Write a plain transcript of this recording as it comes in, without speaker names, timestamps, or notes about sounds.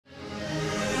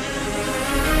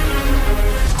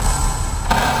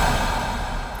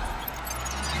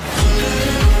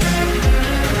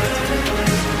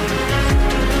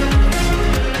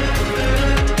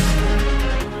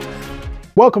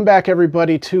Welcome back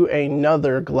everybody to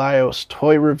another Glyos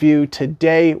toy review.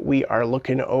 Today we are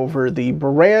looking over the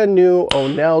brand new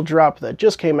Onell drop that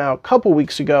just came out a couple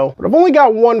weeks ago, but I've only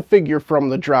got one figure from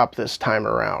the drop this time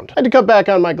around. I had to cut back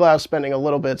on my Glyos spending a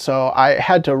little bit, so I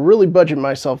had to really budget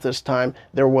myself this time.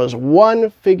 There was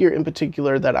one figure in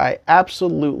particular that I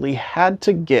absolutely had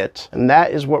to get, and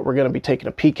that is what we're going to be taking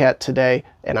a peek at today,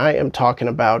 and I am talking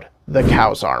about the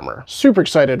Gauss armor. Super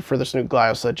excited for this new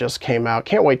Glyos that just came out.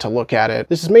 Can't wait to look at it.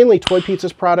 This is mainly Toy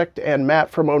Pizza's product, and Matt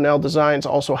from Onell Designs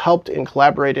also helped and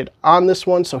collaborated on this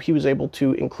one, so he was able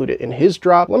to include it in his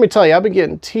drop. Let me tell you, I've been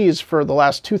getting teased for the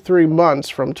last 2-3 months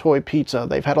from Toy Pizza.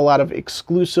 They've had a lot of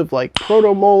exclusive like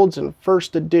proto molds and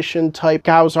first edition type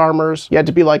Gauss armors. You had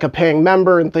to be like a paying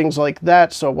member and things like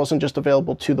that, so it wasn't just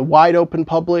available to the wide open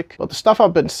public. But the stuff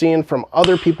I've been seeing from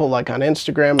other people like on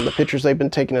Instagram and the pictures they've been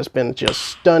taking has been just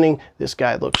stunning. This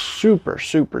guy looks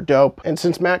super dope, and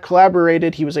since Matt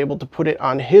collaborated, he was able to put it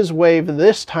on his wave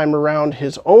this time around,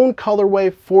 his own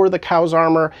colorway for the Gauss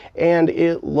armor, and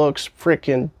it looks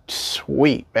freaking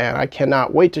sweet, man. I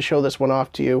cannot wait to show this one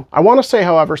off to you. I want to say,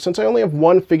 however, since I only have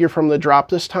one figure from the drop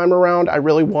this time around, I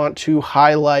really want to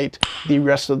highlight the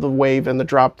rest of the wave and the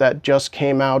drop that just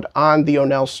came out on the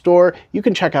Onell store. You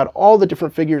can check out all the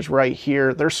different figures right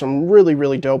here. There's some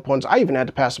really dope ones. I even had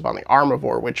to pass up on the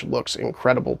Armivore, which looks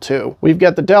incredible too. We've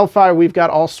got the Delphi, we've got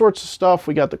all sorts of stuff.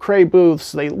 We got the Cray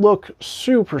booths. They look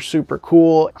super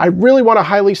cool. I really want to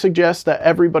highly suggest that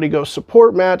everybody go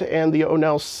support Matt and the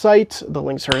Onell site. The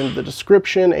links are in the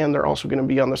description, and they're also going to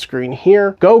be on the screen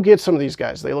here. Go get some of these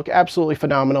guys. They look absolutely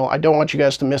phenomenal. I don't want you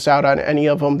guys to miss out on any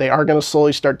of them. They are going to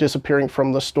slowly start disappearing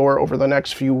from the store over the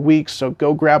next few weeks, so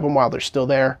go grab them while they're still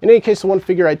there. In any case, the one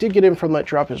figure I did get in from that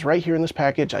drop is right here in this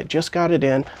package. I just got it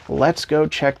in. Let's go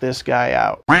check this guy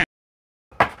out.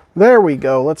 There we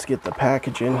go. Let's get the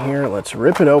package in here. Let's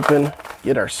rip it open,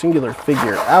 get our singular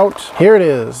figure out. Here it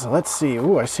is. Let's see.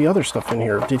 Ooh, I see other stuff in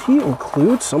here. Did he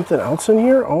include something else in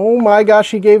here? Oh my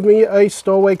gosh, he gave me a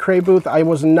stowaway Cray booth. I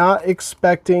was not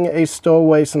expecting a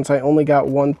stowaway since I only got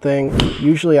one thing.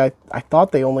 Usually I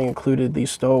thought they only included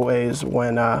these stowaways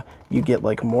when you get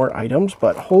like more items,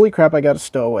 but holy crap, I got a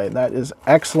stowaway. That is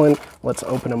excellent. Let's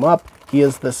open him up. He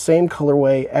is the same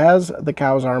colorway as the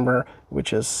Gauss armor,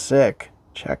 which is sick.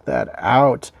 Check that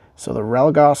out. So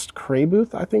the Gauss Cray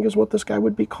booth, I think is what this guy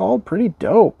would be called. Pretty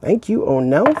dope. Thank you,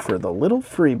 Onell, for the little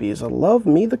freebies. I love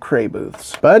me the Cray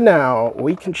booths. But now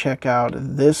we can check out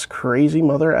this crazy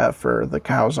mother effer, the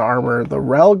Gauss armor, the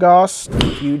Gauss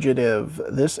Fugitive.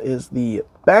 This is the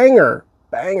banger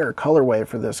colorway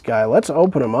for this guy. Let's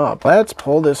open him up. Let's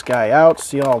pull this guy out,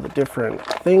 see all the different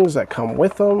things that come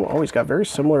with him. Oh, he's got very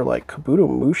similar like Kabuto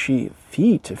Mushi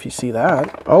feet, if you see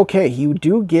that. Okay, you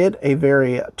do get a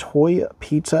very Toy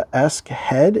Pizza-esque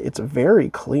head. It's very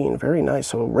clean, very nice.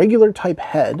 So a regular type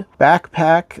head.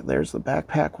 Backpack, there's the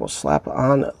backpack we'll slap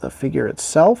on the figure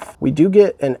itself. We do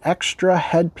get an extra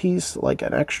headpiece, like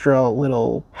an extra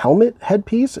little helmet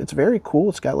headpiece. It's very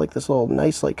cool. It's got like this little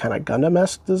nice like kind of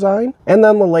Gundam-esque design. And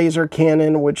then the laser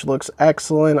cannon, which looks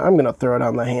excellent. I'm gonna throw it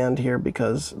on the hand here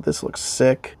because this looks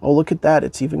sick. Oh, look at that.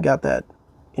 It's even got that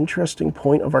interesting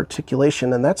point of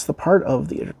articulation, and that's the part of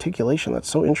the articulation that's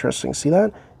so interesting. See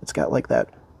that? It's got like that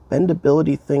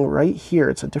bendability thing right here.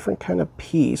 It's a different kind of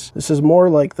piece. This is more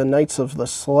like the Knights of the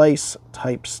Slice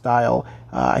type style.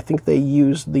 I think they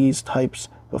used these types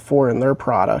before in their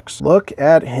products. Look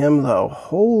at him though.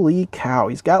 Holy cow.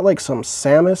 He's got like some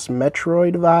Samus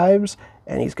Metroid vibes,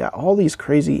 and he's got all these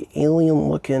crazy alien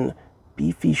looking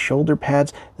beefy shoulder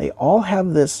pads. They all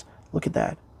have this, look at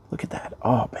that. Look at that.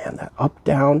 Oh man, that up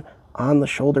down on the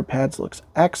shoulder pads looks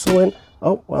excellent.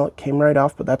 Oh, well, it came right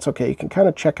off, but that's okay. You can kind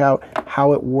of check out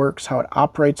how it works, how it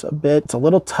operates a bit. It's a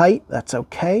little tight. That's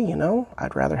okay, you know.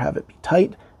 I'd rather have it be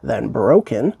tight than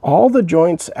broken. All the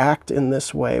joints act in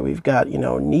this way. We've got, you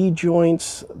know, knee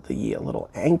joints, the little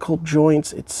ankle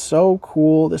joints. It's so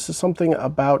cool. This is something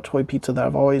about Toy Pizza that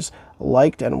I've always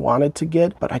liked and wanted to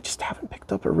get, but I just haven't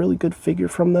picked up a really good figure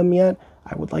from them yet.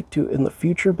 I would like to in the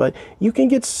future, but you can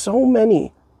get so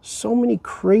many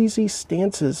crazy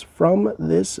stances from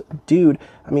this dude.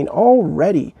 I mean,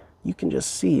 already you can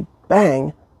just see,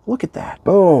 bang, look at that.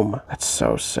 Boom. That's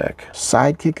so sick.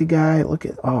 Sidekick a guy. Look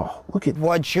at, oh, look at.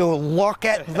 Would you look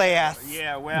at this?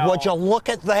 Yeah, well. Would you look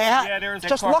at that? Yeah,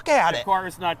 just look at it. The car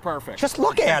is not perfect. Just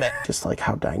look at it. Just like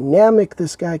how dynamic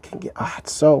this guy can get. Ah,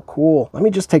 it's so cool. Let me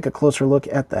just take a closer look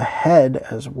at the head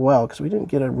as well, because we didn't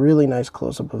get a really nice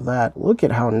close-up of that. Look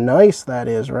at how nice that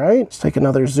is, right? Let's take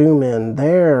another zoom in.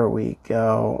 There we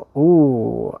go.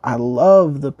 Ooh, I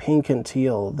love the pink and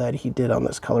teal that he did on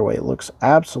this colorway. It looks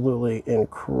absolutely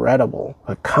incredible.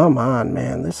 But come on,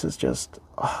 man, this is just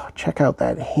Oh, check out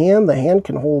that hand. The hand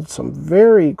can hold some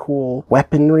very cool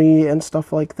weaponry and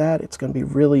stuff like that. It's going to be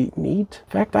really neat.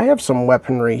 In fact, I have some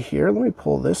weaponry here. Let me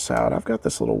pull this out. I've got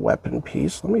this little weapon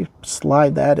piece. Let me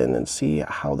slide that in and see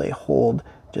how they hold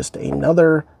just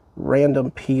another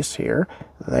random piece here.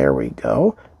 There we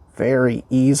go. Very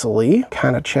easily.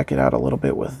 Kind of check it out a little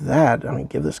bit with that. I mean,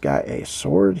 give this guy a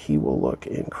sword. He will look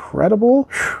incredible.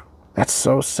 Whew. That's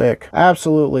so sick.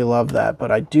 Absolutely love that.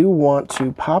 But I do want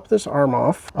to pop this arm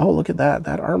off. Oh, look at that.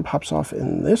 That arm pops off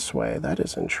in this way. That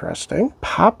is interesting.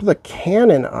 Pop the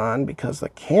cannon on because the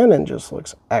cannon just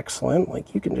looks excellent.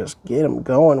 Like you can just get him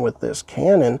going with this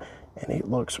cannon and it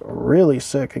looks really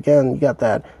sick. Again, you got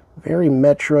that very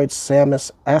Metroid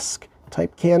Samus-esque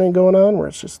type cannon going on where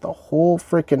it's just the whole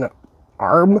freaking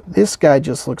arm. This guy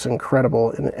just looks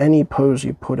incredible in any pose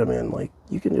you put him in. Like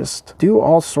you can just do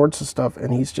all sorts of stuff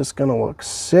and he's just gonna look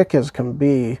sick as can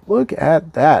be. Look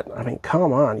at that. I mean,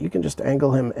 come on. You can just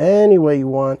angle him any way you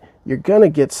want. You're gonna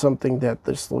get something that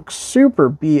just looks super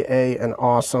BA and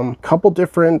awesome. Couple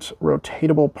different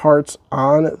rotatable parts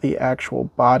on the actual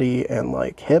body and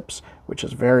like hips, which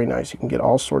is very nice. You can get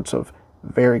all sorts of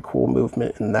very cool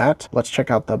movement in that. Let's check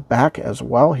out the back as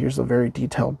well. Here's the very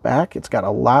detailed back. It's got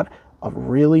a lot of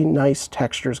really nice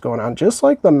textures going on, just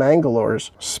like the Mangalores.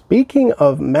 Speaking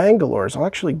of Mangalores, I'll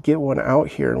actually get one out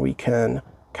here and we can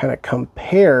kind of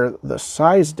compare the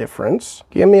size difference.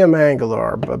 Give me a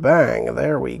Mangalore, ba-bang,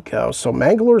 there we go. So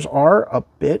Mangalores are a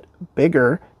bit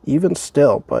bigger even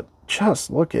still, but just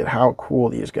look at how cool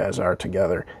these guys are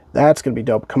together. That's gonna be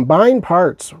dope. Combine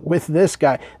parts with this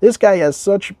guy. This guy has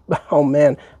such, oh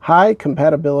man, high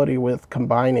compatibility with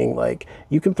combining. Like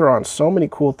you can throw on so many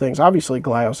cool things. Obviously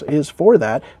Glyos is for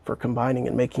that, for combining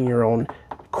and making your own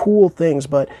cool things,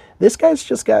 but this guy's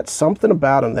just got something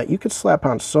about him that you could slap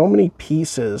on so many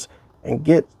pieces and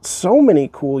get so many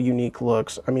cool, unique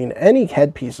looks. I mean, any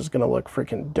headpiece is gonna look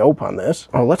freaking dope on this.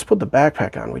 Oh, let's put the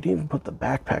backpack on. We didn't even put the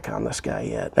backpack on this guy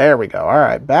yet. There we go. All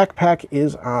right, backpack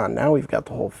is on. Now we've got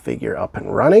the whole figure up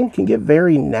and running. You can get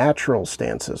very natural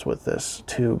stances with this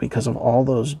too because of all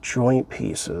those joint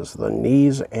pieces. The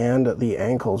knees and the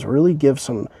ankles really give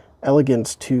some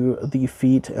elegance to the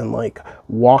feet, and like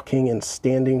walking and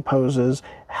standing poses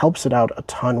helps it out a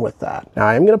ton with that. Now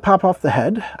I'm going to pop off the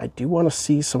head. I do want to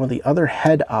see some of the other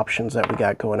head options that we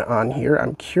got going on here.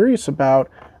 I'm curious about,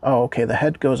 oh, okay, the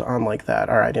head goes on like that.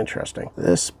 All right, interesting.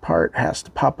 This part has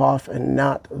to pop off and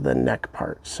not the neck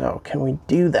part. So can we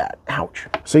do that? Ouch.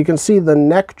 So you can see the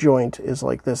neck joint is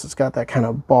like this. It's got that kind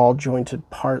of ball jointed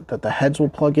part that the heads will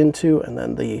plug into, and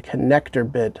then the connector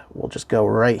bit will just go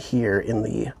right here in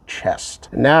the chest.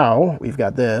 Now we've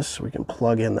got this. We can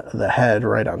plug in the head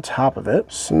right on top of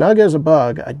it. Snug as a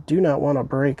bug. I do not want to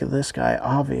break this guy,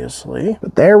 obviously.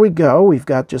 But there we go. We've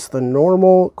got just the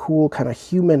normal, cool kind of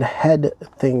human head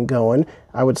thing going.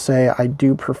 I would say I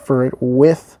do prefer it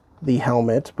with the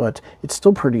helmet, but it's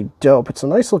still pretty dope. It's a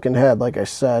nice looking head, like I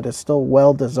said. It's still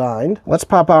well designed. Let's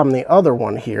pop on the other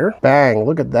one here. Bang,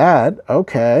 look at that.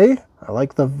 Okay, I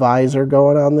like the visor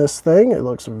going on this thing. It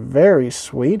looks very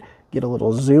sweet. Get a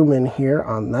little zoom in here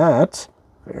on that.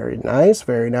 Very nice,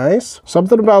 very nice.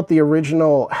 Something about the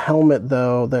original helmet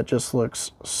though that just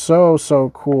looks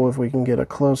so cool. If we can get a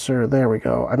closer, there we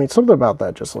go. I mean, something about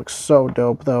that just looks so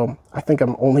dope though. I think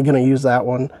I'm only gonna use that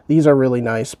one. These are really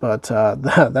nice, but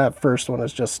that first one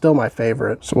is just still my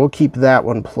favorite. So we'll keep that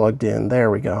one plugged in.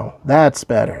 There we go. That's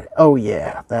better. Oh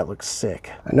yeah, that looks sick.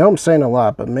 I know I'm saying a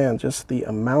lot, but man, just the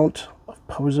amount of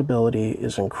posability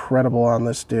is incredible on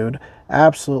this dude.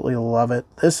 Absolutely love it.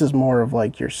 This is more of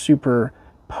like your super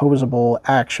posable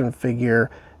action figure.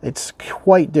 It's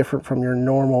quite different from your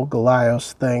normal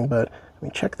Glyos thing, but I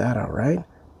mean, check that out, right? You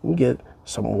can get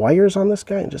some wires on this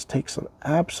guy and just take some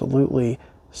absolutely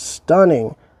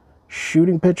stunning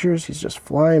shooting pictures. He's just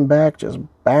flying back, just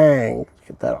bang.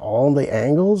 Get that all in the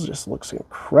angles, just looks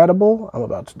incredible. I'm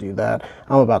about to do that.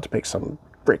 I'm about to pick some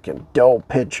freaking dope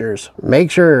pictures.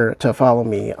 Make sure to follow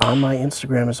me on my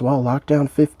Instagram as well,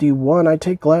 Lockdown51. I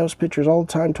take Glyos pictures all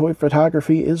the time. Toy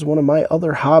photography is one of my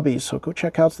other hobbies, so go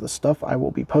check out the stuff I will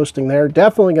be posting there.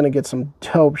 Definitely gonna get some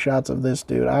dope shots of this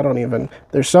dude. I don't even,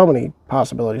 there's so many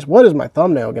possibilities. What is my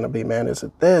thumbnail gonna be, man? Is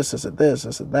it this? Is it this?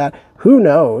 Is it that? Who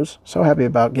knows? So happy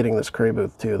about getting this Cray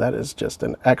booth too. That is just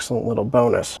an excellent little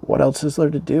bonus. What else is there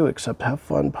to do except have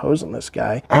fun posing this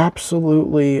guy?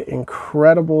 Absolutely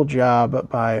incredible job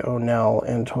by Onell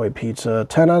and Toy Pizza.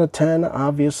 10 out of 10,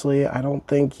 obviously. I don't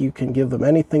think you can give them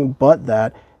anything but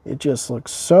that. It just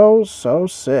looks so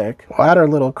sick. We'll add our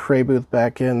little Cray booth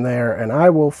back in there, and I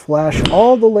will flash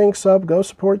all the links up. Go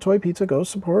support Toy Pizza, go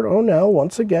support Onell.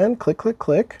 Once again, click, click,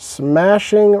 click.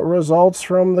 Smashing results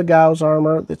from the Gauss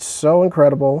armor. It's so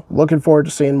incredible. Looking forward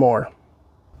to seeing more.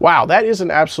 Wow, that is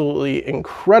an absolutely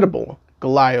incredible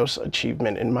Glyos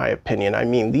achievement, in my opinion. I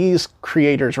mean, these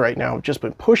creators right now have just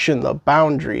been pushing the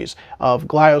boundaries of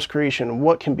Glyos creation and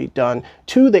what can be done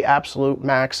to the absolute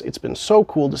max. It's been so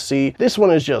cool to see. This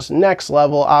one is just next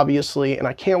level, obviously, and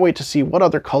I can't wait to see what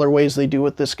other colorways they do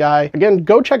with this guy. Again,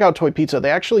 go check out Toy Pizza.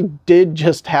 They actually did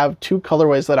just have 2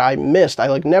 colorways that I missed.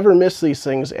 I never miss these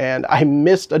things, and I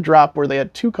missed a drop where they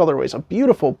had 2 colorways, a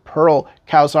beautiful pearl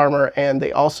Gauss armor, and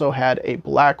they also had a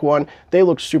black one. They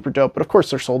look super dope, but of course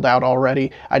they're sold out already.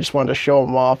 I just wanted to show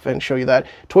them off and show you that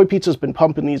Toy Pizza's been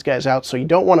pumping these guys out, so you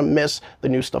don't want to miss the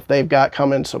new stuff they've got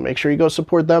coming. So make sure you go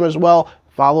support them as well.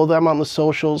 Follow them on the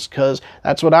socials, because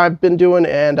that's what I've been doing,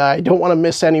 and I don't want to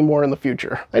miss any more in the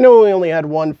future. I know we only had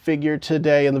 1 figure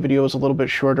today, and the video was a little bit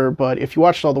shorter, but if you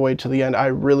watched all the way to the end, I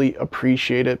really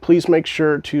appreciate it. Please make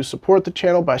sure to support the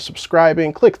channel by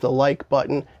subscribing, click the like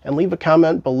button, and leave a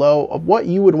comment below of what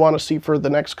you would want to see for the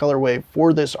next colorway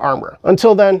for this armor.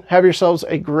 Until then, have yourselves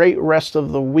a great rest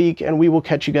of the week, and we will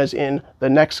catch you guys in the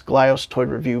next Glyos toy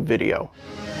review video.